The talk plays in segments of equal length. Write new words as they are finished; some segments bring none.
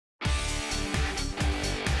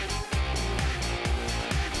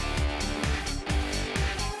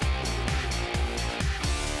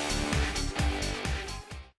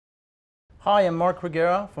Hi, I'm Mark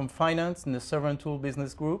Regera from Finance in the Server and Tool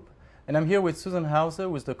Business Group, and I'm here with Susan Hauser,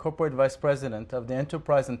 who is the Corporate Vice President of the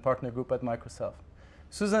Enterprise and Partner Group at Microsoft.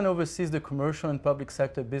 Susan oversees the commercial and public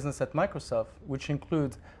sector business at Microsoft, which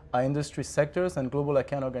includes our industry sectors and global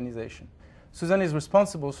account organization. Susan is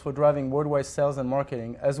responsible for driving worldwide sales and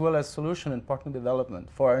marketing, as well as solution and partner development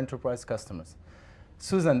for our enterprise customers.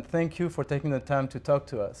 Susan, thank you for taking the time to talk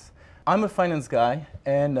to us. I'm a finance guy,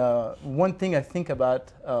 and one thing I think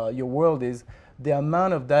about your world is the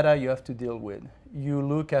amount of data you have to deal with. You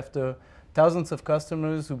look after thousands of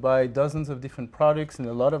customers who buy dozens of different products and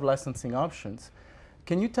a lot of licensing options.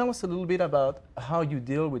 Can you tell us a little bit about how you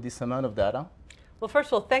deal with this amount of data? Well, first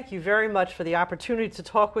of all, thank you very much for the opportunity to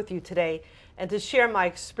talk with you today and to share my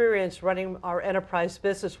experience running our enterprise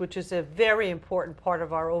business, which is a very important part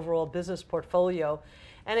of our overall business portfolio,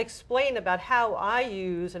 and explain about how I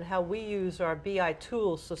use and how we use our BI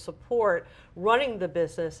tools to support running the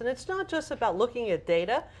business. And it's not just about looking at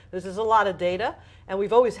data. This is a lot of data, and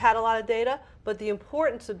we've always had a lot of data, but the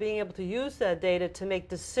importance of being able to use that data to make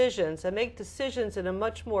decisions, and make decisions in a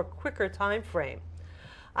much more quicker time frame.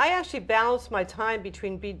 I actually balance my time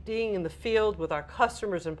between being in the field with our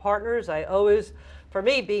customers and partners. For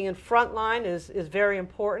me, being in frontline is very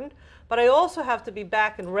important, but I also have to be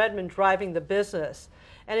back in Redmond driving the business.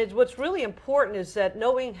 And what's really important is that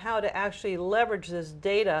knowing how to actually leverage this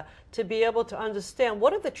data to be able to understand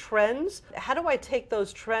what are the trends, how do I take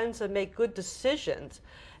those trends and make good decisions.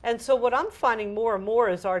 And so what I'm finding more and more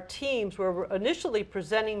is our teams were initially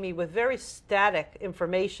presenting me with very static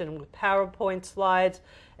information with PowerPoint slides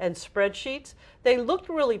and spreadsheets. They looked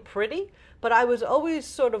really pretty, but I was always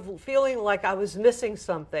sort of feeling like I was missing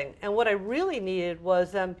something. And what I really needed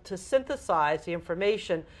was them to synthesize the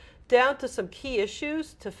information down to some key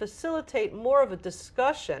issues to facilitate more of a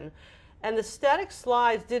discussion. And the static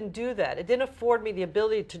slides didn't do that. It didn't afford me the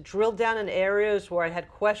ability to drill down in areas where I had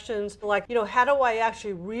questions like, how do I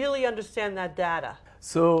actually really understand that data?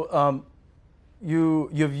 So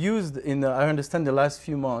you've used, I understand, the last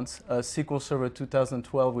few months, SQL Server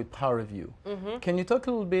 2012 with Power View. Mm-hmm. Can you talk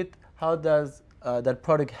a little bit, how does that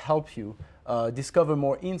product help you discover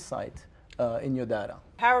more insight in your data?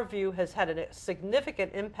 Power View has had a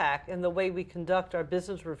significant impact in the way we conduct our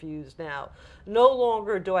business reviews now. No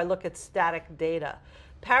longer do I look at static data.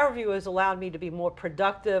 Power View has allowed me to be more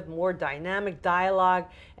productive, more dynamic dialogue,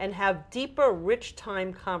 and have deeper, rich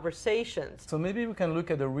time conversations. So maybe we can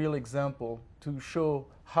look at a real example to show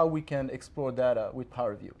how we can explore data with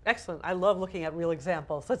Power View. Excellent. I love looking at real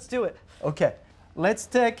examples. Let's do it. Okay. Let's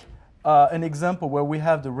take an example where we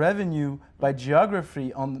have the revenue by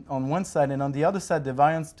geography on one side, and on the other side the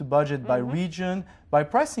variance to budget by region, by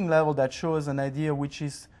pricing level that shows an idea which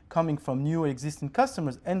is coming from new or existing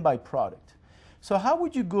customers, and by product. So how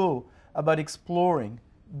would you go about exploring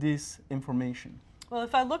this information? Well,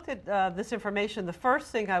 if I looked at this information, the first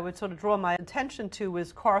thing I would sort of draw my attention to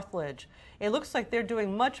is Carthage. It looks like they're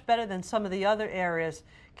doing much better than some of the other areas.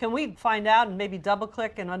 Can we find out and maybe double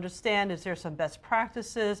click and understand, is there some best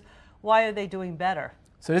practices? Why are they doing better?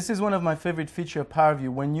 So this is one of my favorite features of Power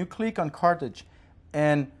View. When you click on Carthage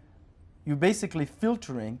and you're basically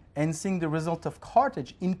filtering and seeing the result of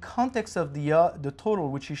Carthage in context of the total,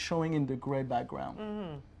 which is showing in the gray background.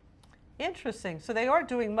 Mm-hmm. Interesting. So they are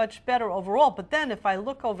doing much better overall. But then if I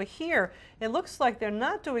look over here, it looks like they're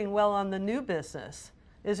not doing well on the new business.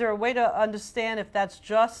 Is there a way to understand if that's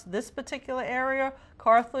just this particular area,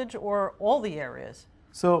 Carthage, or all the areas?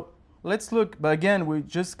 So let's look, but again, we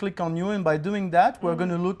just click on new, and by doing that, we're going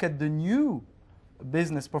to look at the new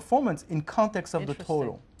business performance in context of the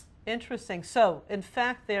total. Interesting. So, in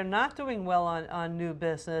fact, they're not doing well on new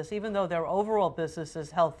business, even though their overall business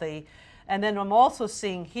is healthy. And then I'm also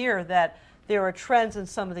seeing here that there are trends in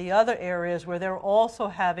some of the other areas where they're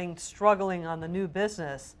also struggling on the new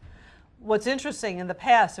business. What's interesting, in the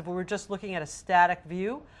past, if we were just looking at a static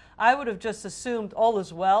view, I would have just assumed all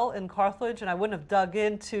is well in Carthage, and I wouldn't have dug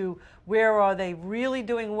into where are they really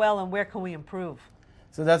doing well and where can we improve.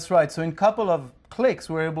 So that's right. So in a couple of clicks,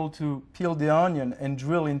 we're able to peel the onion and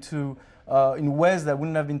drill into in ways that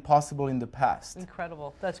wouldn't have been possible in the past.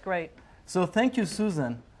 Incredible. That's great. So thank you,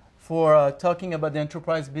 Susan, for talking about the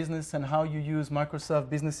enterprise business and how you use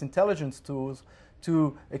Microsoft Business Intelligence tools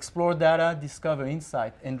to explore data, discover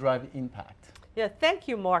insight, and drive impact. Yeah, thank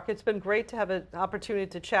you, Mark. It's been great to have an opportunity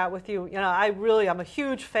to chat with you. I'm a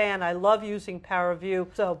huge fan. I love using Power View.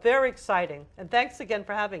 So very exciting. And thanks again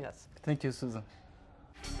for having us. Thank you, Susan.